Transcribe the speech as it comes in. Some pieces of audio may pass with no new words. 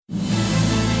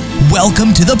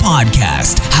Welcome to the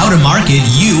podcast, How to Market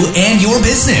You and Your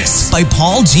Business by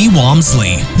Paul G.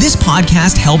 Walmsley. This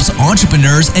podcast helps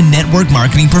entrepreneurs and network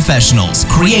marketing professionals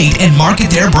create and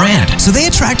market their brand so they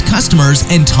attract customers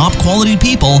and top quality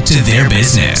people to their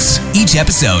business. Each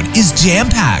episode is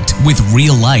jam-packed with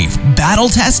real-life,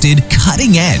 battle-tested,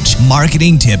 cutting-edge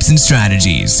marketing tips and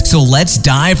strategies. So let's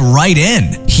dive right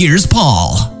in. Here's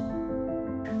Paul.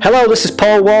 Hello, this is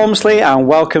Paul Walmsley and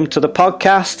welcome to the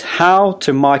podcast, How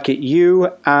to Market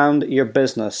You and Your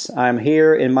Business. I'm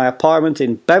here in my apartment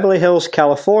in Beverly Hills,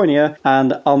 California,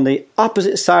 and on the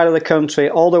opposite side of the country,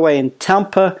 all the way in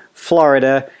Tampa,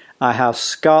 Florida, I have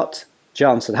Scott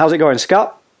Johnson. How's it going,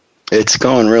 Scott? It's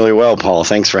going really well, Paul.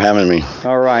 Thanks for having me.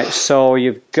 All right, so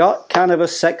you've got kind of a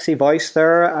sexy voice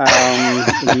there.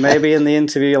 Maybe in the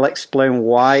interview you'll explain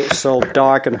why it's so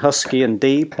dark and husky and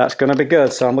deep. That's going to be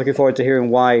good, so I'm looking forward to hearing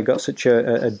why you've got such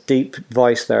a deep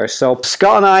voice there. So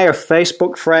Scott and I are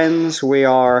Facebook friends. We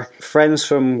are friends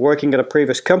from working at a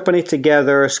previous company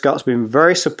together. Scott's been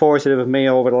very supportive of me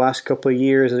over the last couple of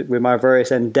years with my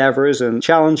various endeavors and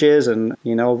challenges. And,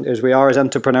 you know, as we are as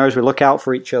entrepreneurs, we look out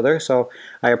for each other. So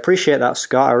I appreciate that,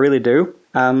 Scott. I really do.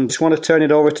 Just want to turn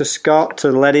it over to Scott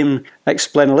to let him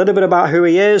explain a little bit about who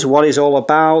he is, what he's all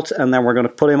about, and then we're going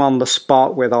to put him on the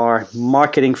spot with our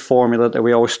marketing formula that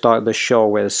we always start the show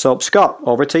with. So, Scott,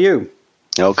 over to you.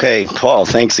 Okay, Paul,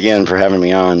 thanks again for having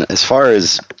me on. As far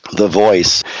as the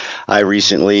voice, I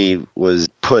recently was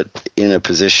put in a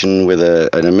position with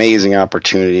an amazing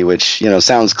opportunity, which, you know,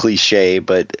 sounds cliche,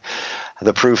 but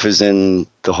the proof is in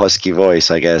the husky voice,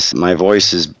 I guess. My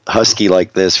voice is husky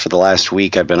like this for the last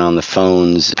week. I've been on the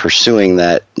phones pursuing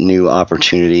that new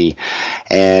opportunity,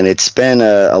 and it's been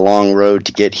a long road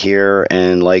to get here.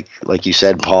 And like you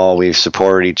said, Paul, we've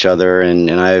supported each other,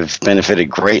 and I've benefited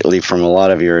greatly from a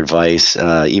lot of your advice,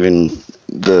 even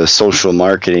the social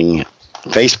marketing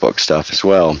Facebook stuff as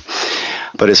well.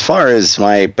 But as far as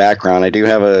my background, I do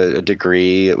have a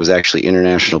degree. It was actually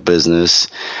international business.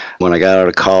 When I got out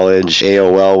of college,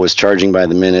 AOL was charging by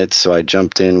the minute, so I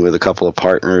jumped in with a couple of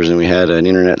partners, and we had an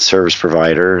internet service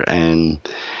provider, and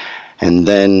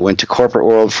then went to corporate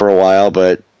world for a while,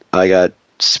 but I got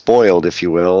spoiled, if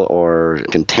you will, or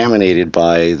contaminated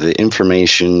by the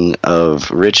information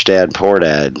of Rich Dad, Poor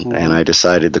Dad, and I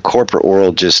decided the corporate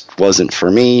world just wasn't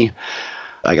for me.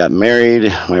 I got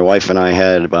married. My wife and I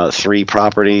had about 3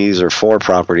 properties or 4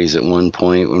 properties at one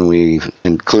point,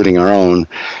 including our own.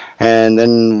 And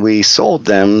then we sold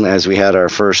them as we had our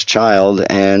first child,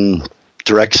 and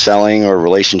direct selling or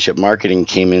relationship marketing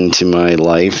came into my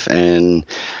life. And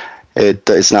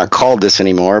it's not called this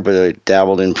anymore, but I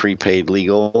dabbled in prepaid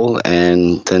legal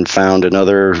and then found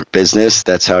another business.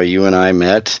 That's how you and I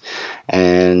met.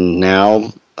 And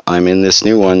now I'm in this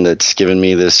new one that's given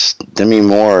me this Demi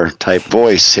Moore type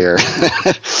voice here.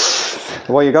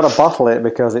 Well, you got to bottle it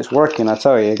because it's working, I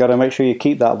tell you. You got to make sure you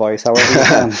keep that voice however you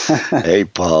can. Hey,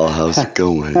 Paul, how's it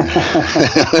going?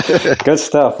 Good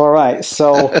stuff. All right.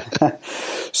 So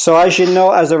as you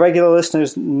know, as the regular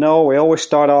listeners know, we always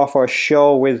start off our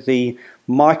show with the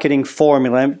marketing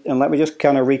formula, and let me just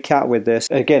kind of recap with this.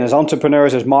 Again, as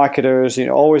entrepreneurs, as marketers, you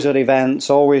know, always at events,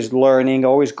 always learning,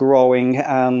 always growing.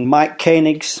 And Mike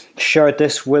Koenig shared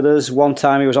this with us one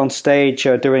time. He was on stage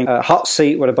doing a hot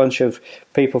seat with a bunch of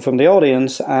people from the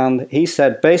audience, and he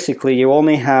said basically you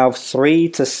only have 3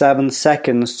 to 7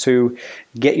 seconds to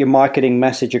get your marketing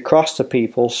message across to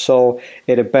people, so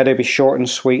it had better be short and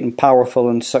sweet and powerful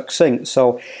and succinct.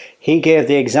 So he gave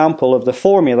the example of the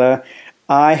formula: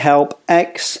 I help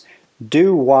X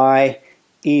do Y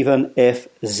even if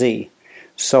Z.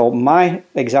 So my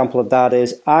example of that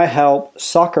is I help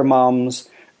soccer moms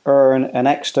earn an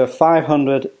extra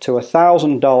 $500 to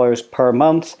 $1,000 per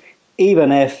month,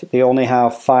 even if they only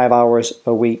have 5 hours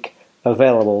a week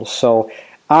available. So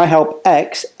I help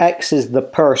X. X is the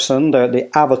person, the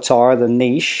avatar, the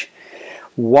niche.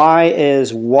 Y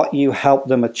is what you help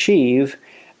them achieve.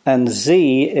 And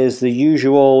Z is the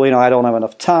usual, you know, I don't have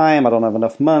enough time, I don't have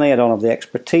enough money, I don't have the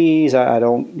expertise, I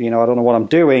don't know what I'm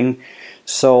doing.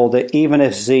 So that even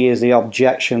if Z is the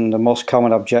objection, the most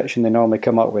common objection they normally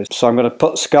come up with. So I'm going to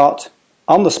put Scott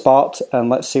on the spot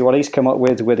and let's see what he's come up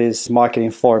with his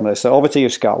marketing formula. So over to you,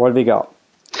 Scott. What have you got?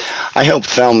 I help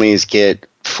families get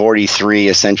 43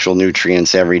 essential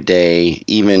nutrients every day,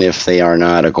 even if they are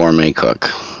not a gourmet cook.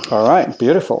 All right,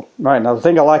 beautiful. Right, now the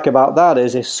thing I like about that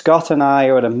is if Scott and I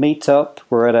are at a meetup,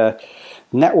 we're at a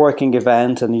networking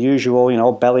event and the usual, you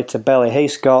know, belly to belly, hey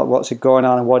Scott, what's it going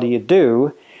on and what do you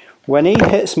do? When he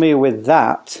hits me with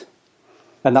that,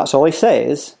 and that's all he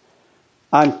says,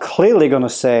 I'm clearly going to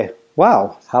say,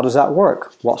 wow, how does that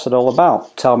work? What's it all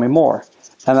about? Tell me more.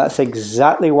 And that's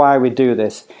exactly why we do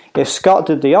this. If Scott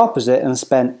did the opposite and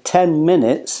spent 10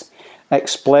 minutes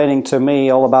explaining to me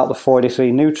all about the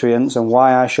 43 nutrients and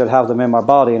why I should have them in my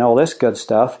body and all this good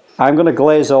stuff, I'm going to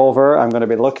glaze over. I'm going to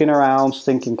be looking around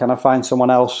thinking, can I find someone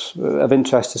else of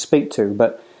interest to speak to?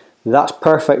 But that's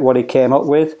perfect what he came up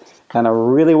with. And I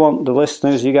really want the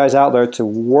listeners, you guys out there, to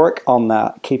work on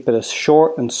that. Keep it as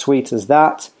short and sweet as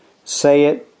that. Say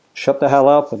it, shut the hell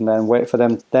up, and then wait for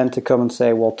them then to come and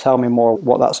say, well, tell me more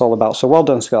what that's all about. So well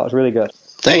done, Scott. It's really good.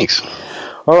 Thanks.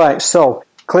 All right, so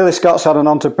clearly Scott's had an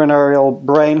entrepreneurial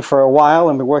brain for a while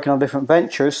and been working on different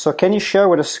ventures. So can you share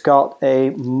with us, Scott, a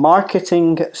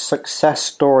marketing success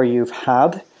story you've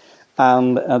had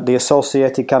and the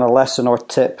associated kind of lesson or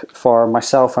tip for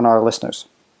myself and our listeners?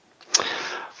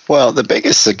 Well, the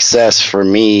biggest success for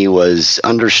me was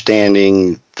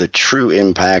understanding the true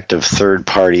impact of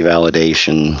third-party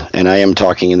validation. And I am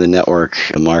talking in the network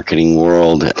marketing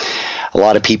world. A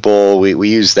lot of people, we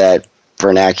use that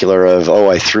vernacular of,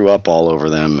 I threw up all over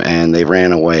them and they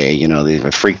ran away,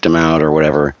 they freaked them out or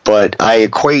whatever. But I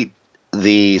equate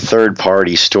the third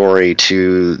party story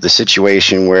to the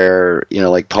situation where,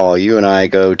 like Paul, you and I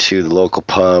go to the local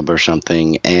pub or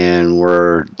something and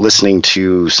we're listening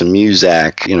to some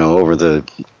music, over the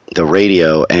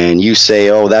radio, and you say,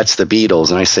 that's the Beatles,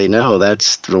 and I say, no,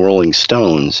 that's the Rolling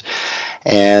Stones.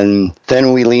 And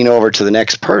then we lean over to the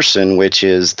next person, which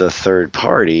is the third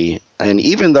party. And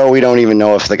even though we don't even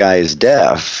know if the guy is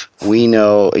deaf, we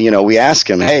know, we ask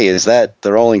him, hey, is that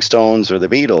the Rolling Stones or the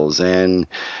Beatles? And,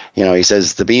 he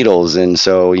says the Beatles. And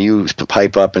so you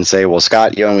pipe up and say, well,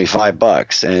 Scott, you owe me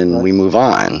 $5, and we move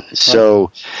on. Right.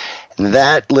 So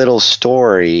that little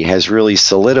story has really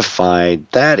solidified.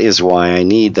 That is why I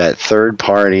need that third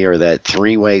party, or that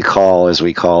three-way call, as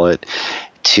we call it,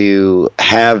 to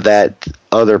have that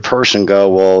other person go,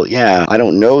 well, yeah, I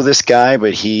don't know this guy,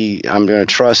 but I'm going to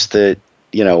trust that,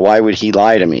 why would he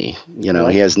lie to me? He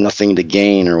has nothing to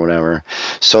gain or whatever.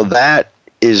 So that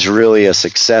is really a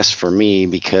success for me,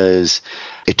 because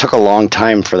it took a long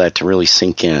time for that to really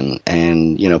sink in.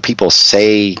 And, people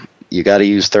say you got to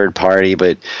use third party,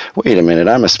 but wait a minute,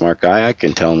 I'm a smart guy. I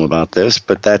can tell them about this,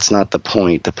 but that's not the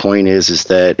point. The point is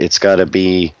that it's got to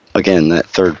be, again, that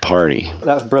third party.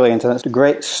 That's brilliant, and it's a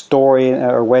great story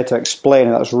or way to explain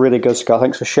it. That's really good, Scott.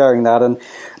 Thanks for sharing that.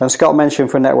 And Scott mentioned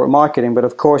for network marketing, but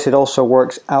of course it also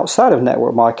works outside of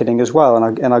network marketing as well.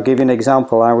 And I'll give you an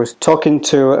example. I was talking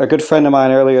to a good friend of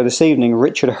mine earlier this evening,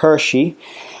 Richard Hershey,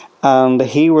 and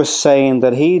he was saying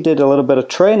that he did a little bit of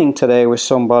training today with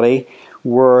somebody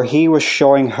where he was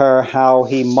showing her how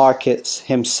he markets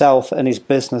himself and his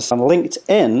business on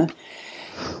LinkedIn.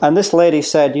 And this lady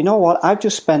said, you know what, I've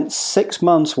just spent 6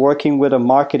 months working with a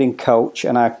marketing coach,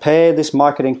 and I pay this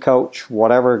marketing coach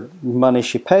whatever money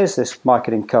she pays this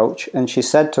marketing coach. And she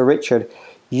said to Richard,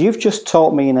 you've just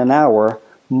taught me in an hour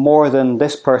more than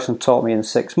this person taught me in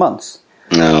 6 months.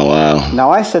 Oh, wow.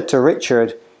 Now I said to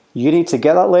Richard, you need to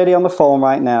get that lady on the phone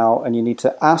right now, and you need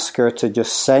to ask her to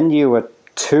just send you a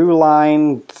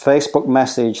 2-line Facebook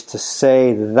message to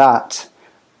say that,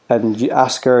 and you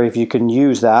ask her if you can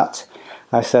use that.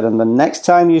 I said, and the next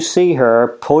time you see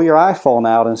her, pull your iPhone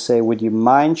out and say, would you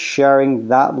mind sharing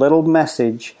that little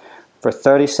message for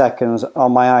 30 seconds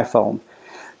on my iPhone?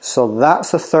 So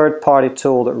that's a third-party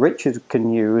tool that Richard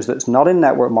can use that's not in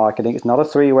network marketing. It's not a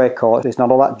three-way call. It's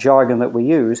not all that jargon that we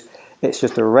use. It's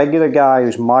just a regular guy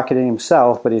who's marketing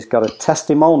himself, but he's got a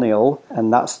testimonial,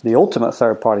 and that's the ultimate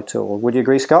third-party tool. Would you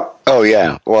agree, Scott? Oh,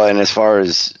 yeah. Well, and as far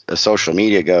as social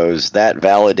media goes, that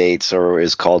validates or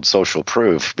is called social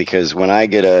proof, because when I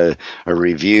get a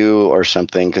review or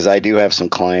something, because I do have some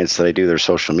clients that I do their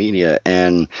social media,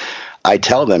 and I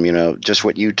tell them, just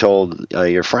what you told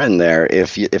your friend there,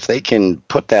 if they can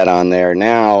put that on there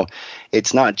now,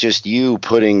 it's not just you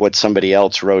putting what somebody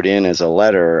else wrote in as a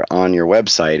letter on your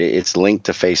website. It's linked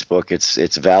to Facebook.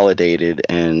 It's validated,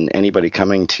 and anybody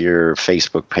coming to your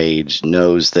Facebook page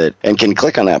knows that and can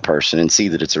click on that person and see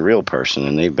that it's a real person,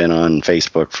 and they've been on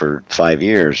Facebook for 5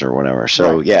 years or whatever.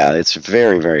 So, right. Yeah, it's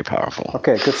very, very powerful.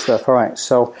 Okay, good stuff. All right,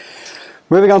 so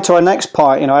moving on to our next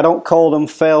part, I don't call them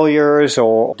failures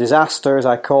or disasters.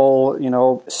 I call,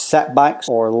 setbacks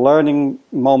or learning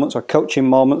moments or coaching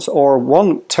moments. Or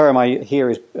one term I hear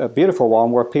is a beautiful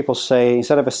one where people say,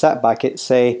 instead of a setback, it's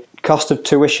a cost of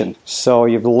tuition. So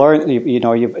you've learned,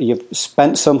 you've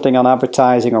spent something on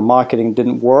advertising or marketing,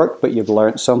 didn't work, but you've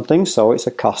learned something. So it's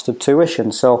a cost of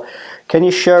tuition. So can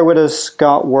you share with us,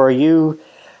 Scott, where you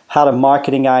had a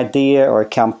marketing idea or a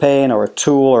campaign or a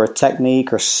tool or a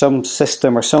technique or some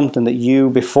system or something that you,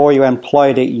 before you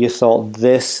employed it, you thought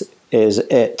this is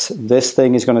it. This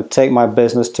thing is going to take my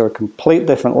business to a complete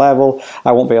different level.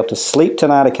 I won't be able to sleep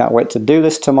tonight. I can't wait to do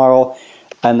this tomorrow.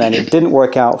 And then it didn't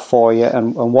work out for you.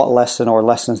 And what lesson or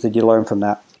lessons did you learn from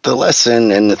that? The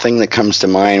lesson and the thing that comes to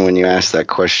mind when you ask that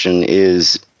question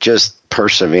is just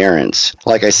perseverance.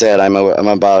 Like I said, I'm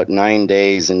about 9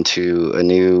 days into a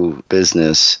new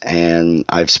business, and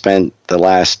I've spent the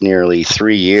last nearly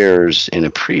 3 years in a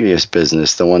previous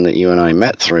business, the one that you and I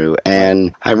met through,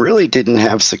 and I really didn't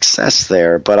have success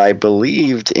there, but I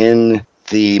believed in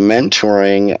the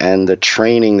mentoring and the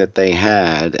training that they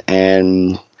had.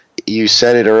 And you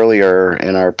said it earlier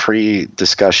in our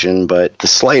pre-discussion, but the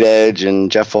Slight Edge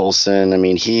and Jeff Olson, I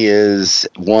mean, he is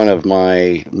one of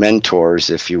my mentors,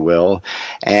 if you will.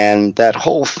 And that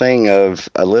whole thing of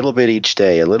a little bit each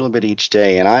day,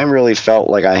 and I really felt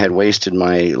like I had wasted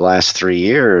my last 3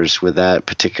 years with that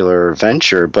particular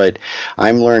venture. But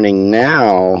I'm learning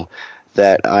now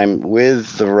that I'm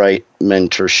with the right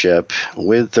mentorship,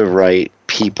 with the right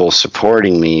people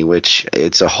supporting me, which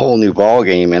it's a whole new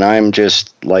ballgame. And I'm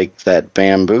just like that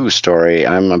bamboo story.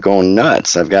 I'm going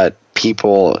nuts. I've got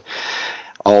people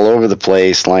all over the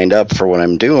place lined up for what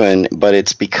I'm doing, but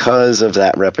it's because of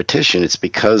that repetition. It's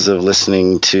because of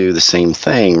listening to the same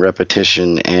thing,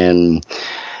 repetition, and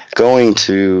going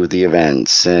to the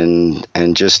events and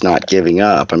just not giving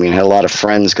up. I mean, I had a lot of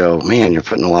friends go, man, you're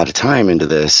putting a lot of time into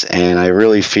this. And I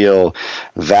really feel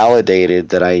validated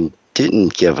that I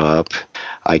didn't give up.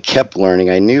 I kept learning.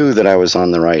 I knew that I was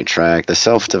on the right track. The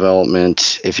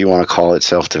self-development, if you want to call it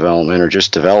self-development or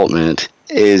just development,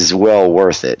 is well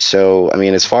worth it. So, I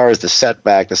mean, as far as the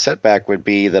setback would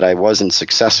be that I wasn't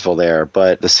successful there,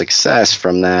 but the success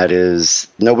from that is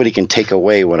nobody can take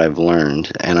away what I've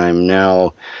learned, and I'm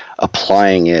now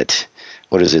applying it.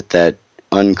 What is it? That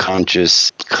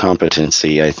unconscious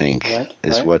competency, I think,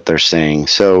 is what they're saying.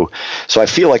 So I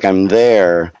feel like I'm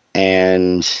there,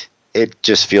 and it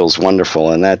just feels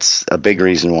wonderful, and that's a big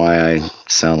reason why I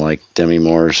sound like Demi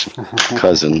Moore's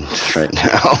cousin right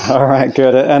now. All right,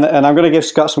 good. And I'm going to give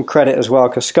Scott some credit as well,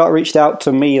 because Scott reached out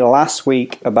to me last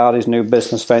week about his new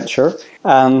business venture,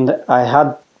 and I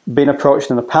had been approached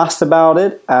in the past about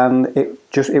it, and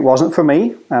it wasn't for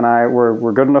me. And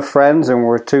we're good enough friends, and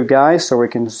we're two guys, so we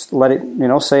can let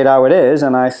it, say it how it is.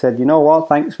 And I said, you know what,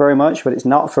 thanks very much, but it's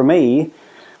not for me.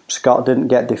 Scott didn't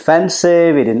get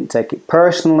defensive. He didn't take it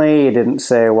personally. He didn't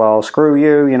say, well, screw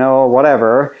you,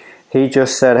 whatever. He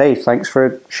just said, hey, thanks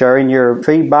for sharing your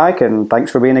feedback, and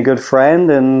thanks for being a good friend.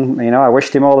 And, I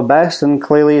wished him all the best, and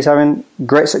clearly he's having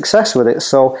great success with it.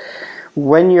 So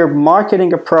when you're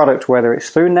marketing a product, whether it's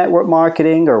through network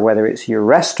marketing or whether it's your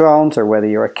restaurant or whether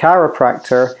you're a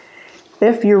chiropractor,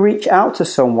 if you reach out to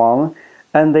someone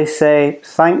and they say,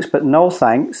 thanks, but no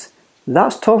thanks,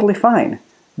 that's totally fine.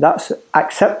 That's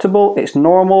acceptable. It's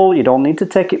normal. You don't need to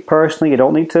take it personally. You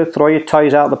don't need to throw your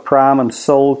toys out the pram and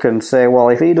sulk and say, well,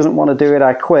 if he doesn't want to do it,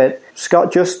 I quit.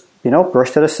 Scott just,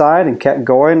 brushed it aside and kept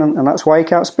going, and that's why he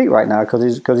can't speak right now, because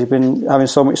he's been having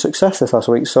so much success this last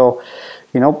week. So,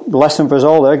 lesson for us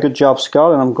all there. Good job,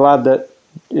 Scott, and I'm glad that,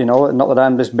 not that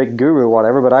I'm this big guru or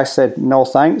whatever, but I said no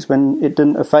thanks when it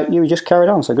didn't affect you. You just carried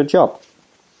on, so good job.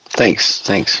 Thanks.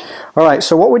 All right,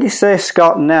 so what would you say,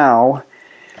 Scott,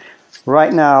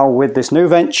 right now with this new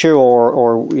venture,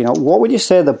 or what would you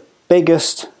say the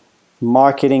biggest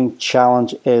marketing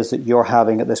challenge is that you're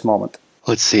having at this moment?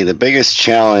 Let's see. The biggest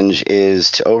challenge is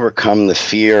to overcome the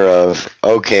fear of,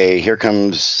 okay, here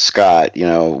comes Scott.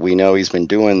 We know he's been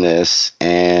doing this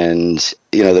and,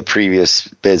 the previous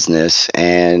business,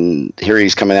 and here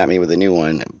he's coming at me with a new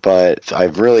one. But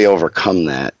I've really overcome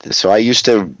that. So I used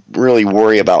to really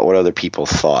worry about what other people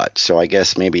thought. So I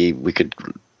guess maybe we could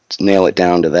nail it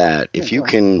down to that. If you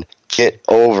can get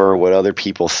over what other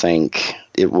people think,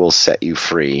 it will set you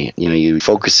free. You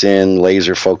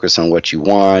laser focus on what you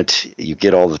want, you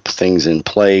get all the things in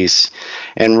place.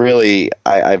 And really,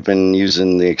 I've been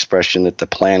using the expression that the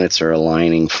planets are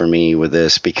aligning for me with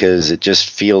this, because it just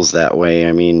feels that way.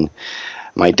 I mean,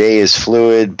 my day is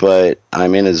fluid, but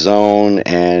I'm in a zone,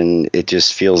 and it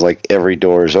just feels like every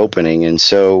door is opening. And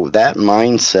so that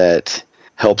mindset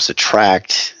helps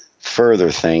attract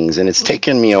further things, and it's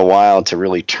taken me a while to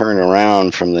really turn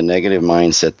around from the negative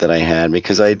mindset that I had,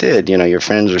 because I did. Your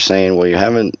friends are saying, well, you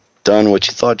haven't done what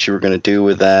you thought you were going to do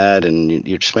with that, and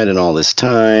you're spending all this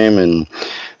time, and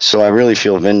so I really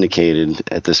feel vindicated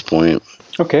at this point.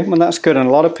 Okay, well, that's good. And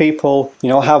a lot of people,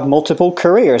 have multiple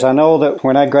careers. I know that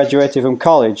when I graduated from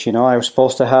college, I was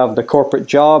supposed to have the corporate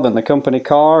job and the company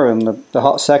car and the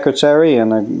hot secretary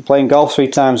and playing golf 3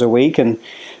 times a week, and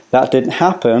that didn't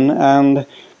happen. And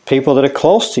people that are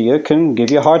close to you can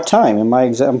give you a hard time. In my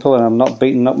example, and I'm not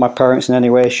beating up my parents in any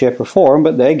way, shape, or form,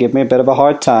 but they give me a bit of a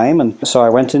hard time. And so I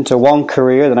went into one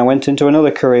career, then I went into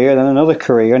another career, then another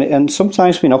career. And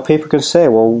sometimes, people can say,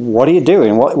 well, what are you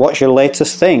doing? What's your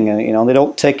latest thing? And, they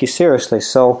don't take you seriously.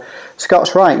 So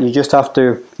Scott's right. You just have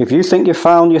to, if you think you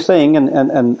found your thing,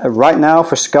 and right now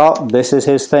for Scott, this is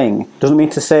his thing. Doesn't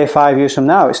mean to say 5 years from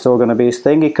now it's still going to be his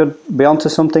thing. He could be onto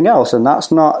something else, and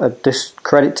that's not a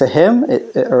discredit to him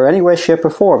or any way, shape, or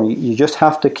form. You just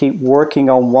have to keep working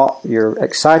on what you're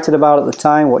excited about at the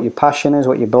time, what your passion is,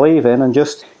 what you believe in, and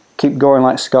just keep going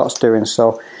like Scott's doing.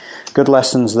 So good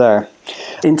lessons there.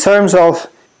 In terms of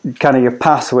kind of your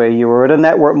pathway, you were at a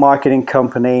network marketing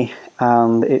company,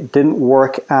 and it didn't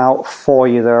work out for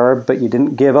you there, but you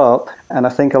didn't give up. And I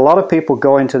think a lot of people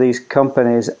go into these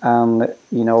companies and,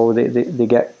 they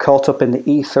get caught up in the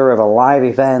ether of a live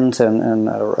event and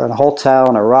a hotel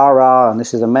and a rah-rah, and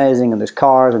this is amazing, and there's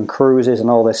cars and cruises and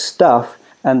all this stuff.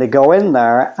 And they go in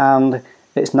there and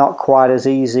it's not quite as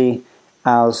easy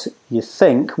as you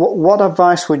think. What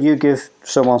advice would you give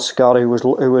someone, Scott, who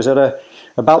was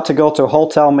about to go to a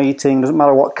hotel meeting, doesn't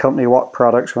matter what company, what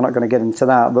products, we're not going to get into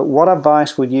that, but what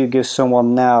advice would you give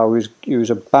someone now who's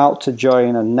about to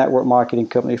join a network marketing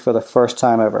company for the first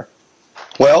time ever?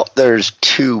 Well, there's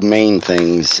two main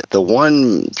things. The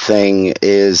one thing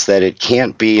is that it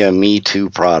can't be a Me Too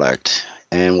product.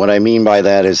 And what I mean by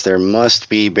that is there must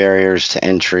be barriers to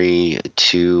entry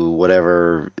to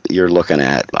whatever you're looking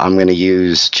at. I'm going to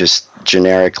use just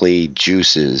generically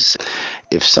juices.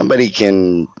 If somebody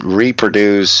can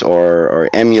reproduce or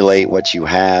emulate what you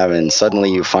have and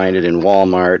suddenly you find it in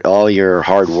Walmart, all your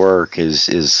hard work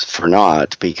is for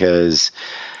naught, because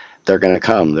they're going to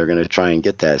come. They're going to try and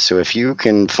get that. So if you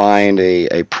can find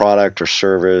a product or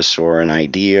service or an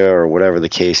idea or whatever the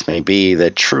case may be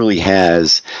that truly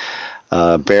has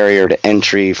barrier to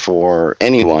entry for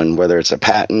anyone, whether it's a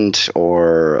patent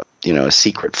or a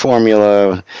secret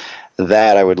formula,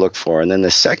 that I would look for. And then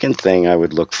the second thing I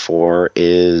would look for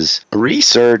is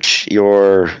research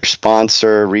your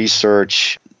sponsor,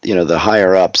 research the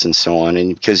higher ups and so on,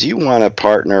 and because you want to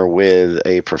partner with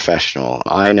a professional.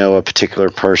 I know a particular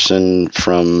person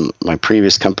from my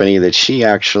previous company that she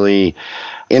actually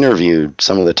interviewed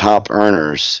some of the top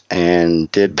earners and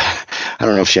I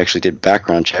don't know if she actually did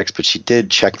background checks, but she did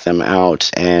check them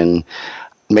out and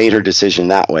made her decision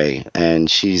that way. And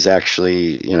she's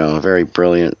actually, a very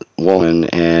brilliant woman.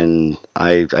 And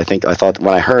I thought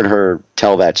when I heard her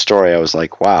tell that story, I was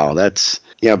like, wow, that's,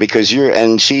 because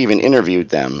and she even interviewed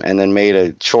them and then made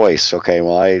a choice. Okay,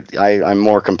 well, I'm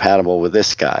more compatible with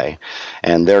this guy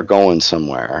and they're going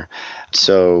somewhere.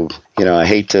 So, I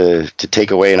hate to take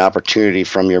away an opportunity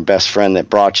from your best friend that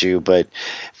brought you, but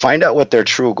find out what their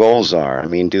true goals are. I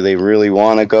mean, do they really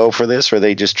want to go for this, or are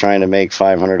they just trying to make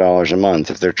 $500 a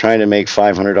month? If they're trying to make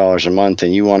 $500 a month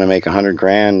and you want to make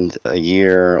 $100,000 a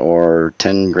year or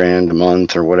 $10,000 a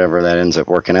month or whatever that ends up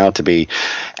working out to be,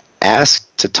 ask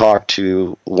to talk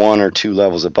to one or two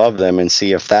levels above them and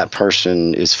see if that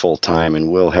person is full-time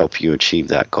and will help you achieve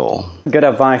that goal. Good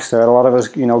advice there. A lot of us,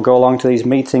 go along to these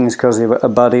meetings because of a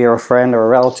buddy or a friend or a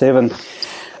relative. And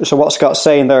so what Scott's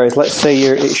saying there is, let's say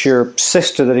it's your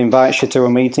sister that invites you to a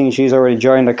meeting. She's already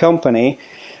joined a company.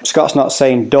 Scott's not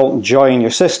saying don't join your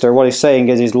sister. What he's saying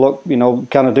is look,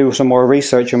 kind of do some more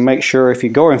research and make sure if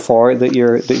you're going for it that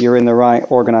you're in the right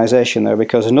organization there,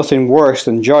 because there's nothing worse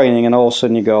than joining and all of a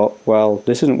sudden you go, well,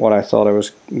 this isn't what I thought I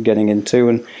was getting into,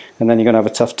 and then you're going to have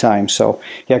a tough time. So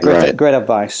yeah, great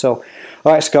advice. So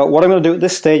all right, Scott, what I'm going to do at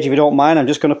this stage, if you don't mind, I'm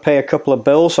just going to pay a couple of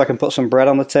bills so I can put some bread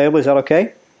on the table. Is that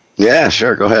okay? Yeah,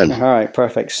 sure. Go ahead. All right,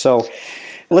 perfect. So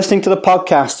listening to the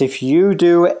podcast, if you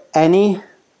do any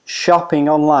shopping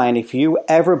online, if you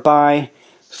ever buy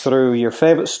through your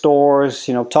favorite stores,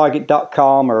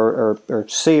 Target.com or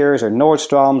Sears or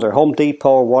Nordstrom's or Home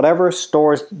Depot, whatever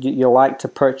stores you like to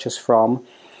purchase from,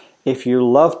 if you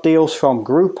love deals from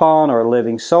Groupon or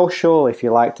Living Social, if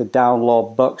you like to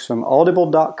download books from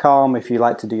Audible.com, if you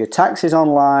like to do your taxes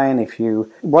online,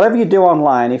 whatever you do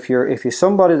online, if you're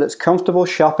somebody that's comfortable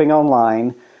shopping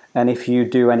online, and if you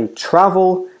do any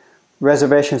travel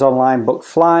reservations online, book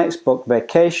flights, book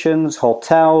vacations,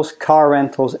 hotels, car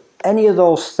rentals, any of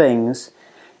those things,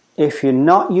 if you're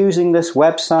not using this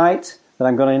website that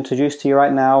I'm going to introduce to you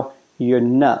right now, you're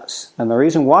nuts. And the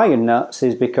reason why you're nuts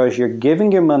is because you're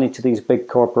giving your money to these big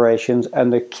corporations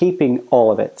and they're keeping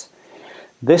all of it.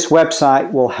 This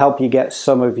website will help you get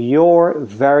some of your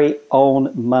very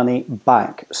own money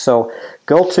back. So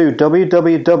go to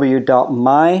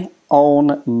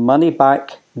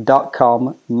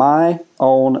www.myownmoneyback.com,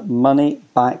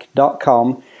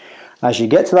 myownmoneyback.com, As you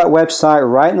get to that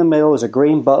website, right in the middle is a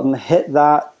green button. Hit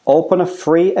that. Open a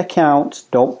free account.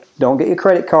 Don't get your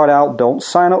credit card out. Don't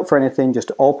sign up for anything.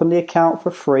 Just open the account for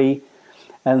free.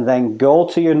 And then go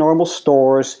to your normal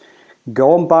stores.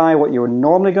 Go and buy what you're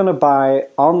normally going to buy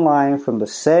online from the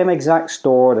same exact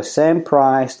store, the same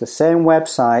price, the same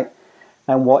website.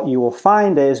 And what you will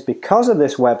find is, because of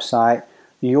this website,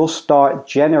 you'll start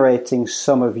generating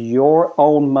some of your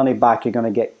own money back. You're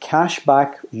going to get cash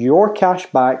back, your cash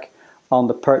back, on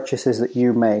the purchases that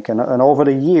you make. And over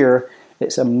the year,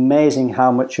 it's amazing how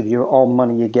much of your own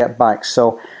money you get back.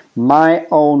 So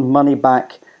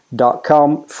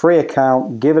myownmoneyback.com, free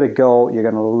account, give it a go. You're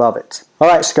going to love it. All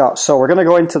right, Scott, so we're going to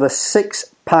go into the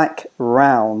 6-pack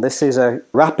round. This is a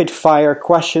rapid fire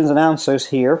questions and answers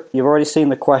here. You've already seen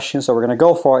the questions, so we're going to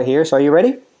go for it here. So are you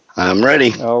ready? I'm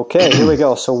ready. Okay, here we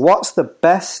go. So what's the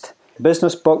best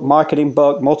business book, marketing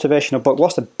book, motivational book?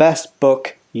 What's the best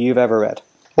book you've ever read?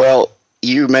 Well,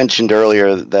 you mentioned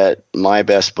earlier that my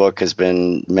best book has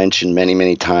been mentioned many,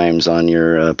 many times on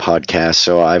your podcast.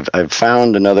 So I've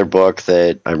found another book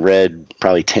that I read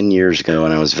probably 10 years ago,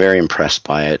 and I was very impressed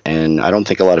by it. And I don't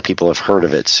think a lot of people have heard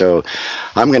of it. So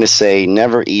I'm going to say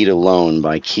Never Eat Alone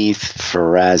by Keith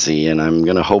Ferrazzi, and I'm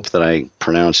going to hope that I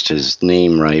pronounced his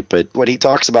name right. But what he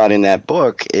talks about in that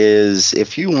book is,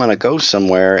 if you want to go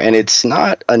somewhere, and it's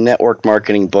not a network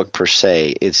marketing book per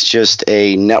se, it's just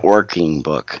a networking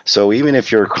book. So even if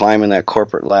you're climbing that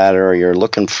corporate ladder or you're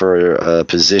looking for a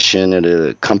position at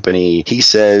a company, he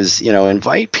says,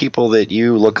 invite people that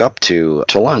you look up to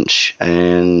lunch,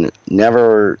 and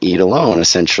never eat alone,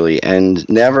 essentially, and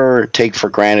never take for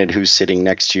granted who's sitting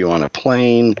next to you on a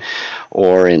plane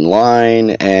or in line,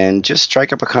 and just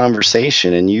strike up a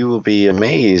conversation, and you will be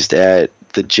amazed at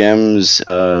the gems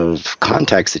of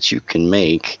contacts that you can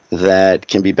make that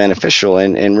can be beneficial.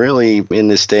 And really, in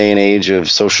this day and age of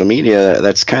social media,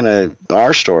 that's kind of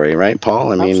our story, right,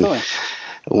 Paul? I mean, Absolutely.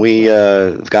 we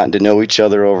have gotten to know each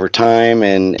other over time,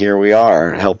 and here we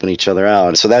are helping each other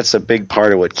out. So that's a big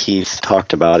part of what Keith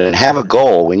talked about. And have a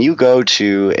goal. When you go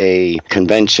to a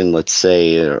convention, let's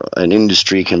say an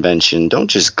industry convention, don't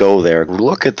just go there.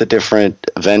 Look at the different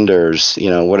vendors,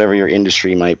 whatever your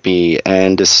industry might be,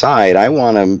 and decide, I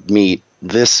want to meet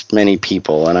this many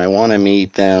people, and I want to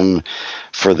meet them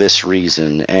for this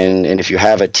reason. And if you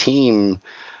have a team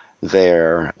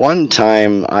there. One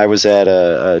time I was at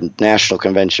a national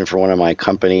convention for one of my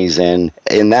companies, and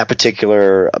in that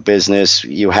particular business,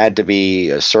 you had to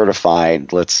be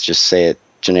certified, let's just say it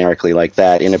generically like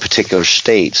that, in a particular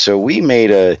state. So we made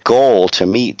a goal to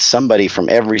meet somebody from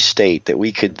every state that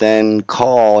we could then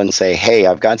call and say, hey,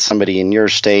 I've got somebody in your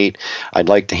state. I'd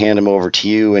like to hand them over to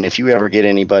you. And if you ever get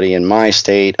anybody in my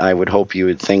state, I would hope you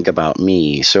would think about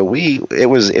me. So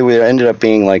it ended up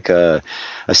being like a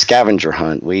scavenger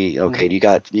hunt. You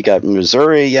got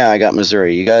Missouri? Yeah, I got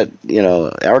Missouri. You got,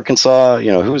 Arkansas,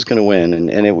 who's going to win? And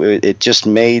it just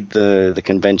made the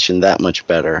convention that much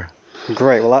better.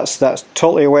 Great. Well, that's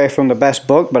totally away from the best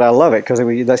book, but I love it because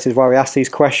this is why we ask these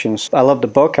questions. I love the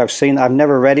book. I've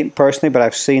never read it personally, but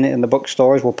I've seen it in the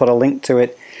bookstores. We'll put a link to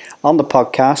it on the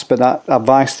podcast, but that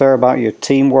advice there about your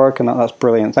teamwork, and that's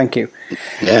brilliant. Thank you.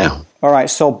 Yeah. All right.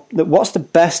 So what's the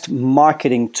best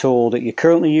marketing tool that you're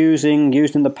currently used in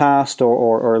the past,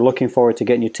 or looking forward to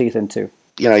getting your teeth into?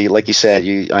 Like you said,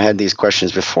 I had these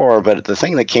questions before, but the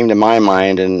thing that came to my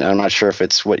mind, and I'm not sure if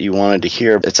it's what you wanted to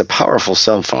hear, it's a powerful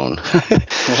cell phone.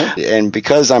 And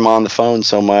because I'm on the phone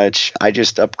so much, I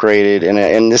just upgraded,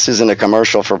 and this isn't a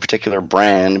commercial for a particular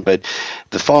brand, but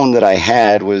the phone that I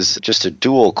had was just a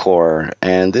dual core,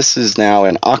 and this is now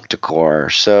an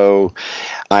octa-core. So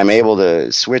I'm able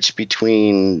to switch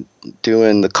between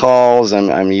doing the calls.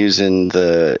 I'm using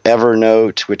the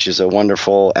Evernote, which is a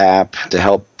wonderful app to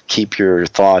help keep your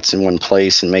thoughts in one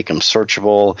place and make them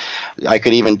searchable. I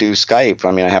could even do Skype.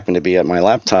 I mean, I happen to be at my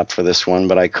laptop for this one,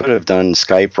 but I could have done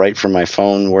Skype right from my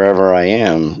phone wherever I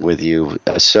am with you.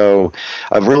 So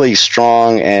a really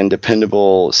strong and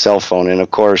dependable cell phone. And of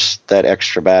course, that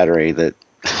extra battery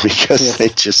because they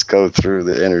just go through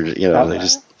the energy, they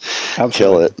just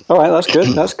kill it. All right, that's good.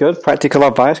 That's good. Practical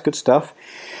advice, good stuff.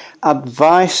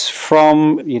 Advice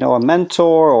from, a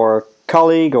mentor or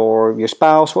colleague or your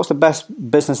spouse. What's the best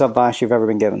business advice you've ever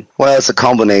been given? Well, it's a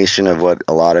combination of what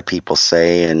a lot of people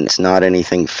say, and it's not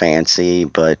anything fancy,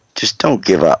 but just don't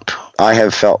give up. I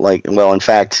have felt like, in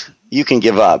fact, you can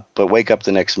give up, but wake up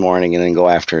the next morning and then go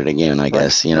after it again, I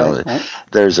guess. Right.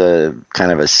 There's a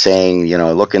kind of a saying,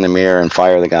 look in the mirror and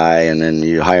fire the guy, and then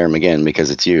you hire him again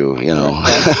because it's you,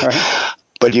 Right.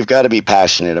 But you've got to be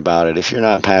passionate about it. If you're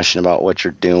not passionate about what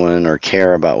you're doing or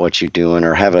care about what you're doing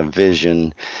or have a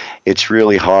vision, it's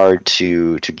really hard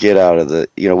to get out of the,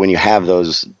 when you have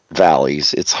those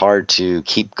valleys, it's hard to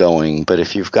keep going. But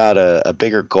if you've got a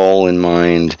bigger goal in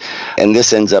mind, and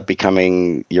this ends up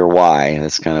becoming your why,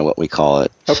 that's kind of what we call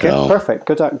it. Okay, perfect.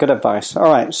 Good advice. All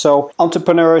right, so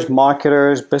entrepreneurs,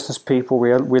 marketers, business people,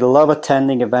 we love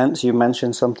attending events. You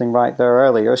mentioned something right there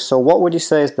earlier. So what would you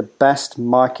say is the best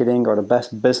marketing or the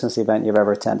best business event you've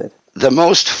ever attended? The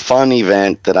most fun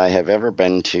event that I have ever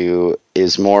been to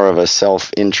is more of a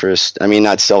self-interest. I mean,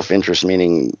 not self-interest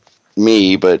meaning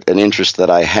me, but an interest that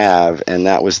I have, and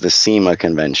that was the SEMA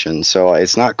convention. So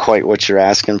it's not quite what you're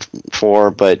asking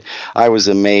for, but I was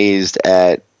amazed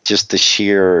at just the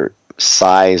sheer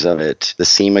size of it. The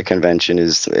SEMA convention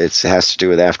has to do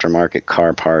with aftermarket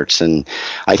car parts, and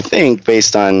I think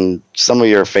based on some of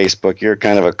your Facebook, you're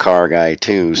kind of a car guy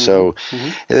too. So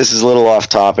this is a little off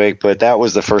topic, but that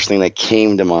was the first thing that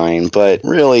came to mind. But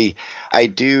really, I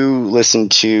do listen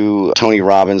to Tony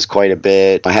Robbins quite a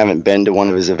bit. I haven't been to one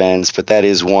of his events, but that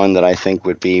is one that I think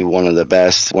would be one of the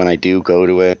best when I do go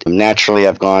to it. Naturally,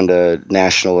 I've gone to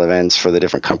national events for the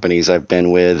different companies I've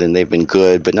been with, and they've been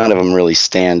good, but none of them really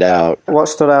stand out. What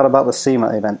stood out about the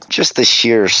SEMA event? Just the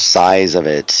sheer size of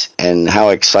it and how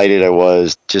excited I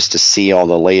was just to see all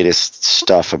the latest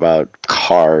stuff about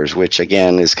cars, which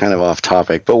again is kind of off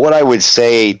topic. But what I would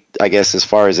say, I guess, as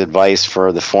far as advice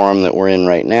for the forum that we're in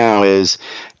right now is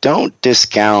don't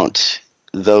discount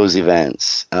those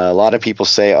events. A lot of people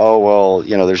say, oh, well,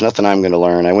 there's nothing I'm going to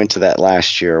learn. I went to that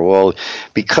last year. Well,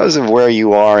 because of where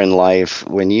you are in life,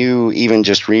 when you even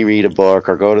just reread a book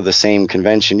or go to the same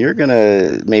convention, you're going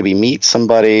to maybe meet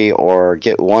somebody or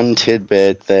get one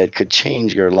tidbit that could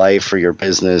change your life or your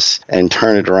business and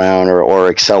turn it around or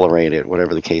accelerate it,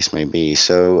 whatever the case may be.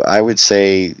 So I would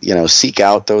say, seek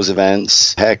out those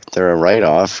events. Heck, they're a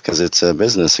write-off because it's a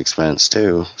business expense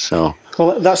too. So.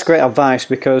 Well, that's great advice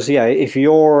because, if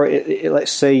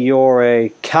let's say you're a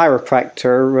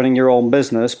chiropractor running your own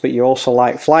business, but you also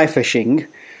like fly fishing,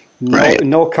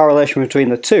 no correlation between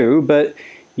the two, but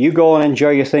you go and enjoy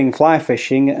your thing fly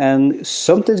fishing and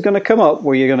something's going to come up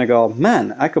where you're going to go,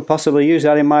 man, I could possibly use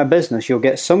that in my business. You'll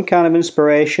get some kind of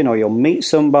inspiration or you'll meet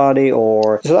somebody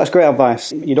so that's great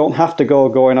advice. You don't have to go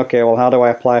going, okay, well, how do I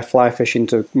apply fly fishing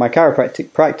to my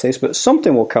chiropractic practice? But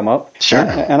something will come up. Sure.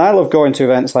 And I love going to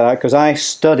events like that because I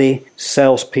study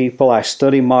salespeople, I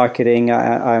study marketing,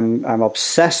 I'm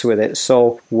obsessed with it.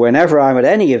 So whenever I'm at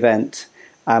any event,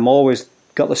 I'm always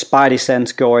got the spidey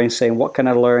sense going, saying, what can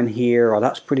I learn here? Or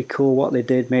that's pretty cool what they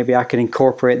did. Maybe I can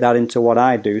incorporate that into what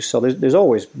I do. So there's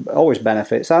always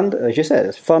benefits. And as you said,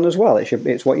 it's fun as well.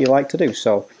 It's what you like to do.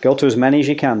 So go to as many as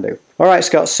you can do. All right,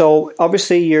 Scott. So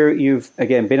obviously you've,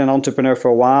 again, been an entrepreneur for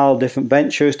a while, different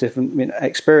ventures, different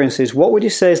experiences. What would you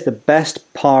say is the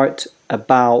best part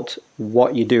about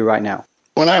what you do right now?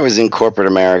 When I was in corporate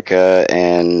America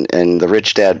and the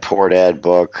Rich Dad, Poor Dad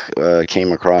book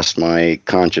came across my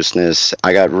consciousness,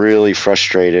 I got really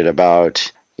frustrated about,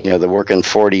 the working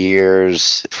 40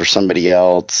 years for somebody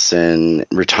else and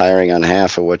retiring on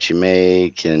half of what you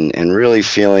make and really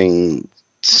feeling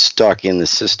stuck in the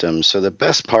system. So the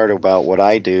best part about what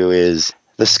I do is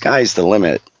the sky's the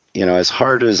limit. As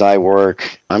hard as I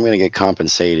work, I'm going to get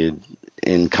compensated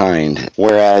in kind.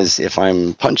 Whereas if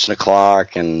I'm punching a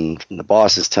clock and the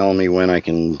boss is telling me when I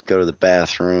can go to the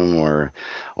bathroom or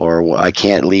I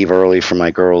can't leave early for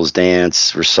my girls'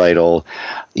 dance recital,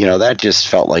 that just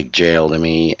felt like jail to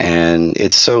me. And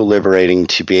it's so liberating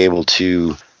to be able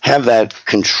to have that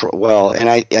control. Well, and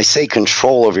I say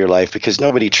control over your life because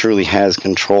nobody truly has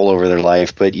control over their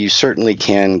life, but you certainly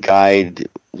can guide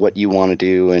what you want to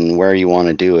do and where you want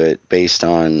to do it based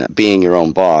on being your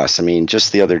own boss. I mean,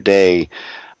 just the other day,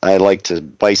 I like to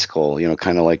bicycle,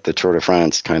 kind of like the Tour de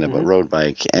France, kind of a road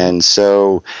bike. And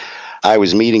so I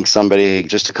was meeting somebody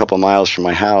just a couple miles from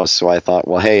my house. So I thought,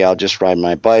 well, hey, I'll just ride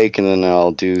my bike and then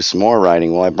I'll do some more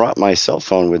riding. Well, I brought my cell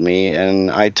phone with me and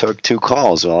I took 2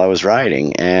 calls while I was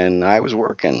riding and I was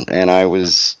working and I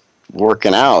was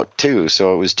working out too.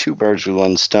 So it was 2 birds with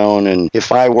 1 stone. And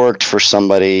if I worked for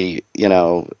somebody,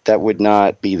 that would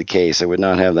not be the case. I would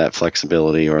not have that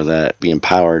flexibility or that be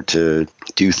empowered to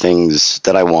do things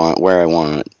that I want, where I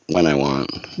want, when I want.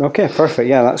 Okay, perfect.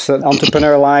 Yeah, that's an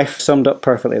entrepreneur life summed up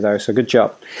perfectly there. So good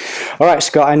job. All right,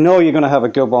 Scott, I know you're going to have a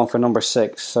good one for number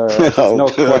 6. No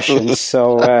questions.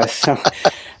 So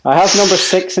I have number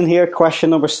 6 in here, question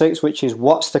number 6, which is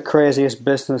what's the craziest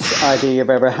business idea you've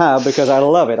ever had? Because I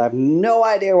love it. I have no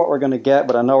idea what we're going to get,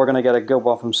 but I know we're going to get a good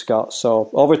one from Scott. So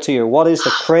over to you. What is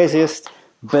the craziest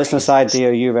business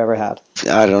idea you've ever had?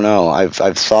 I don't know. I've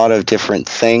thought of different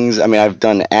things. I mean, I've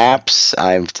done apps.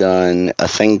 I've done a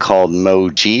thing called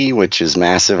Moji, which is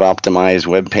massive optimized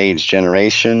web page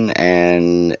generation,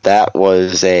 and that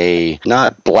was a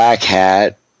not black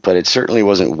hat, but it certainly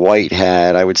wasn't white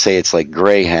hat. I would say it's like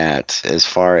gray hat as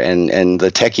far, and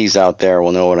the techies out there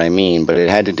will know what I mean, but it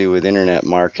had to do with internet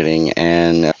marketing.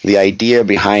 And the idea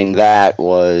behind that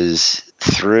was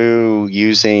through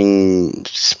using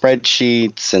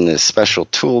spreadsheets and this special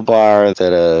toolbar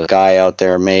that a guy out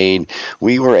there made,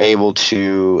 we were able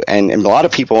to, and a lot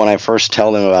of people, when I first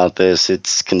tell them about this,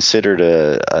 it's considered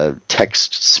a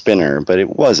text spinner, but it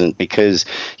wasn't, because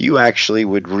you actually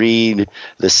would read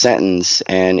the sentence,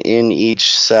 and in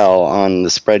each cell on the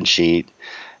spreadsheet,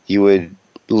 you would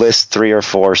list 3 or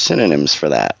 4 synonyms for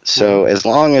that. So as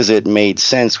long as it made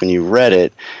sense when you read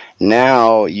it,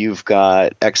 now you've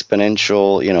got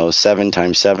exponential, 7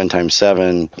 times 7 times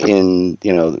 7 in,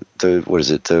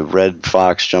 the red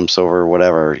fox jumps over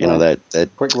whatever, that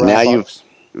quick now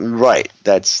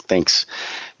fox. Thanks.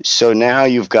 So now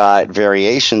you've got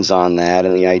variations on that,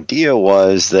 and the idea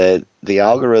was that the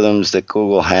algorithms that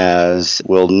Google has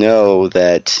will know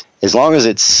that as long as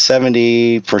it's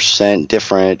 70%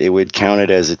 different, it would count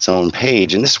it as its own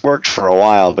page. And this worked for a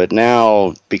while, but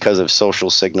now, because of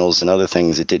social signals and other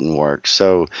things, it didn't work.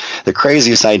 So the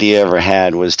craziest idea I ever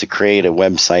had was to create a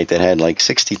website that had like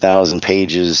 60,000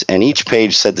 pages, and each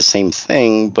page said the same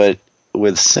thing, but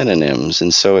with synonyms.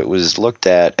 And so it was looked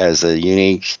at as a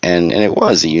unique, and it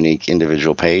was a unique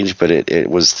individual page, but it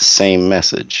was the same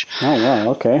message. Oh,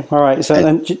 wow. Okay. All right. So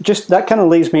then just that kind of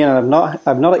leads me in, and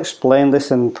I've not explained this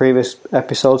in previous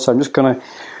episodes, so I'm just going to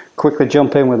quickly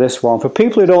jump in with this one. For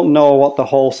people who don't know what the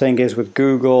whole thing is with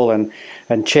Google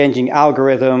and changing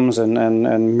algorithms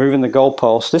and moving the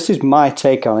goalposts, this is my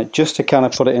take on it, just to kind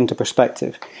of put it into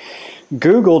perspective.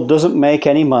 Google doesn't make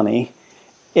any money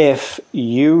if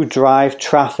you drive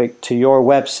traffic to your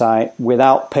website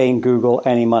without paying Google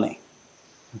any money.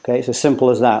 Okay, it's as simple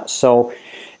as that. So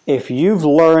if you've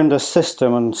learned a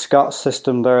system, and Scott's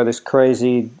system there, this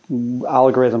crazy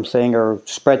algorithm thing or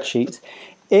spreadsheets,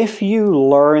 if you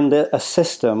learned a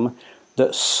system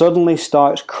that suddenly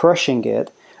starts crushing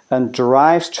it and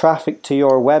drives traffic to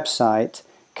your website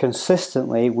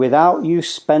consistently without you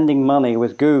spending money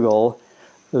with Google,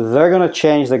 they're going to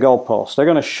change the goalposts. They're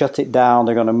going to shut it down.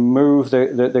 They're going to move. They're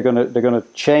going to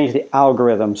change the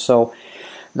algorithm. So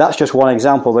that's just one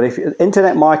example. But if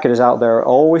internet marketers out there are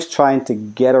always trying to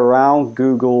get around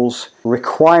Google's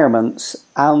requirements,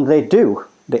 and they do.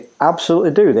 They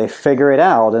absolutely do. They figure it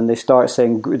out, and they start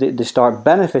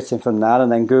benefiting from that. And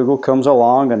then Google comes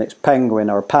along, and it's Penguin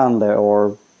or Panda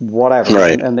or whatever,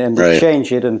 right. and they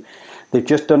change it. And they've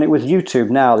just done it with YouTube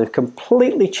now. They've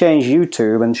completely changed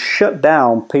YouTube and shut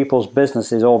down people's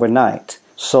businesses overnight.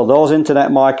 So those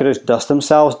internet marketers dust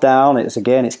themselves down. It's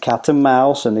cat and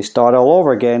mouse, and they start all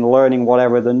over again, learning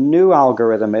whatever the new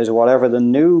algorithm is, whatever the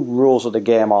new rules of the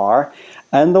game are,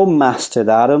 and they'll master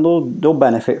that, and they'll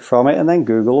benefit from it, and then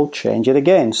Google will change it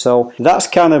again. So that's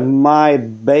kind of my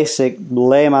basic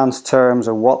layman's terms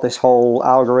of what this whole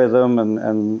algorithm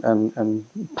and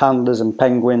pandas and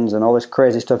penguins and all this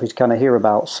crazy stuff is kind of hear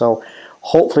about. So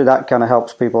hopefully that kind of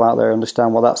helps people out there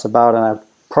understand what that's about. And I've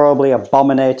probably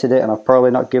abominated it, and I've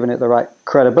probably not given it the right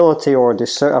credibility, or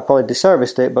I've probably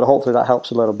disserviced it, but hopefully that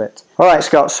helps a little bit. All right,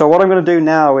 Scott, so what I'm going to do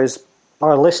now is,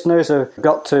 our listeners have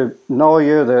got to know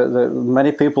you.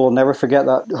 Many people will never forget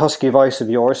that husky voice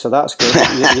of yours, so that's good.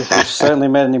 You've certainly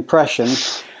made an impression.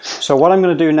 So what I'm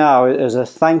going to do now is a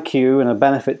thank you and a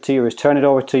benefit to you is turn it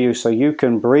over to you so you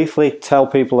can briefly tell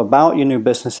people about your new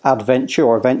business adventure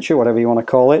or venture, whatever you want to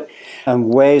call it,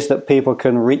 and ways that people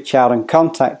can reach out and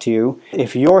contact you.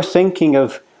 If you're thinking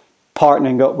of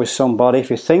partnering up with somebody, if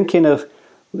you're thinking of,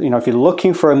 if you're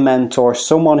looking for a mentor,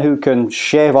 someone who can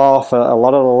shave off a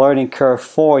lot of the learning curve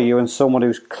for you, and someone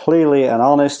who's clearly an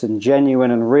honest and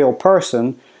genuine and real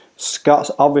person, Scott's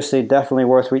obviously definitely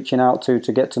worth reaching out to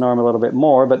get to know him a little bit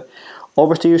more. But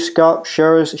over to you, Scott.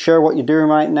 Share what you're doing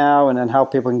right now, and then how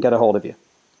people can get a hold of you.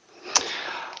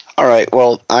 All right.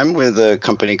 Well, I'm with a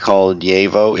company called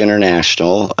Yevo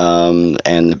International,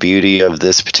 and the beauty of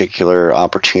this particular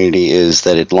opportunity is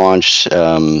that it launched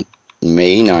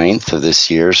May 9th of this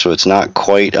year, so it's not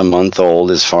quite a month old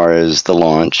as far as the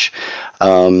launch.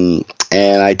 And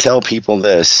I tell people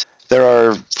this: there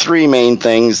are 3 main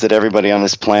things that everybody on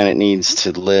this planet needs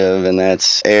to live, and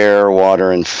that's air,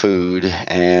 water, and food.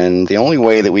 And the only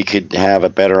way that we could have a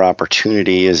better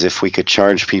opportunity is if we could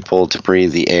charge people to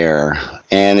breathe the air.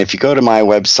 And if you go to my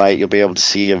website, you'll be able to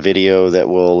see a video that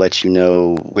will let you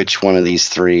know which one of these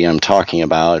three I'm talking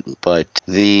about. But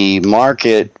the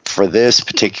market for this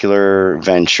particular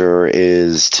venture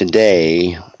is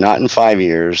today, not in 5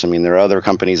 years. I mean, there are other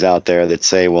companies out there that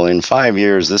say, well, in 5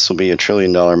 years, this will be $1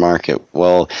 trillion market.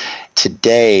 Well,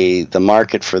 today, the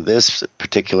market for this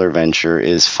particular venture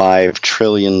is $5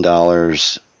 trillion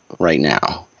right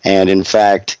now. And in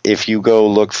fact, if you go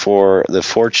look for the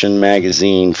Fortune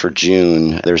magazine for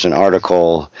June, there's an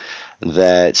article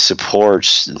that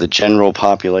supports the general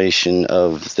population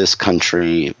of this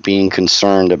country being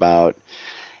concerned about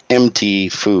empty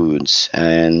foods.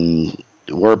 And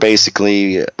we're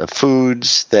basically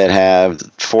foods that have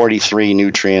 43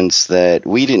 nutrients that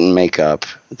we didn't make up,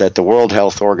 that the World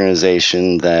Health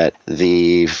Organization, that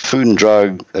the Food and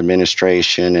Drug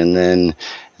Administration, and then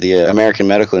the American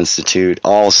Medical Institute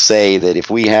all say that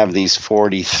if we have these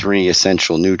 43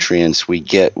 essential nutrients, we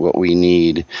get what we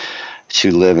need to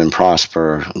live and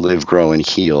prosper, live, grow, and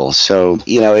heal. So,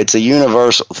 it's a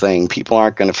universal thing. People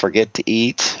aren't going to forget to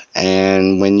eat.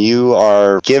 And when you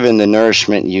are given the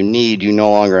nourishment you need, you no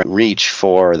longer reach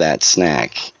for that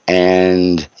snack.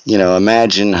 And,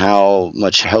 imagine how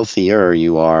much healthier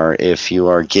you are if you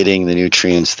are getting the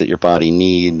nutrients that your body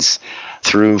needs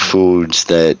through foods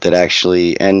that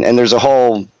actually, and there's a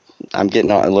whole, I'm getting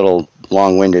a little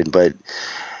long-winded, but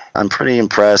I'm pretty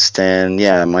impressed, and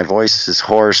yeah, my voice is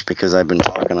hoarse because I've been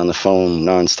talking on the phone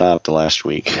nonstop the last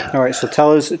week. All right, so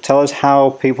tell us how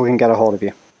people can get a hold of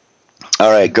you. All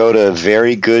right, go to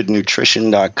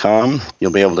verygoodnutrition.com.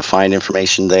 You'll be able to find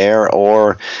information there,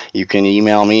 or you can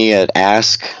email me at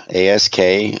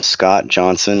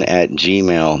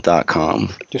scottjohnson@gmail.com.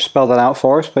 Just spell that out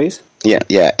for us, please.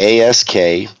 Yeah, ASK,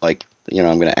 like,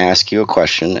 I'm going to ask you a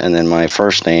question, and then my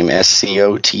first name,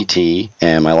 SCOTT,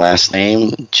 and my last name,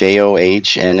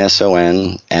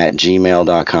 JOHNSON,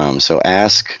 @gmail.com. So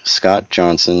ask Scott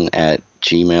Johnson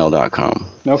 @gmail.com.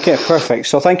 Okay, perfect.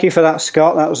 So thank you for that,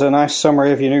 Scott. That was a nice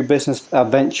summary of your new business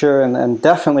adventure, and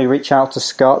definitely reach out to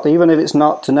Scott, even if it's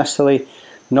not to necessarily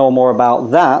know more about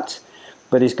that,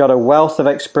 but he's got a wealth of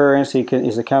experience.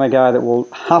 He's the kind of guy that will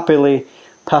happily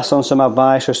pass on some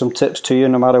advice or some tips to you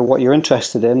no matter what you're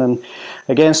interested in. And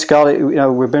again, Scott,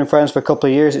 we've been friends for a couple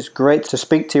of years. It's great to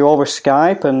speak to you over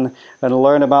Skype and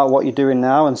learn about what you're doing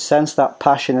now and sense that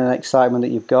passion and excitement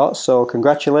that you've got. So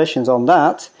congratulations on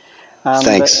that. And,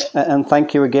 thanks. And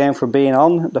thank you again for being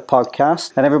on the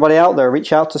podcast. And everybody out there,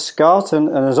 reach out to Scott.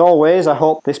 And as always, I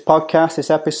hope this podcast,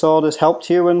 this episode has helped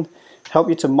you and helped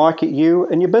you to market you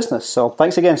and your business. So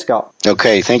thanks again, Scott.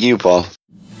 Okay, thank you, Paul.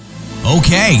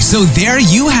 Okay, so there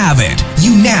you have it.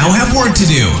 You now have work to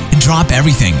do. Drop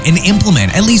everything and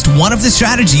implement at least one of the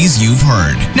strategies you've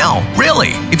heard. No, really.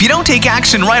 If you don't take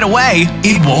action right away,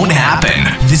 it won't happen.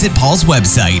 Visit Paul's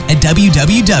website at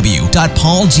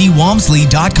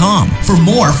www.paulgwamsley.com for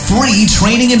more free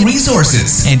training and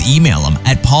resources. And email him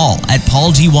at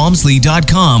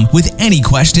paul@paulgwamsley.com with any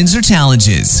questions or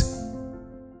challenges.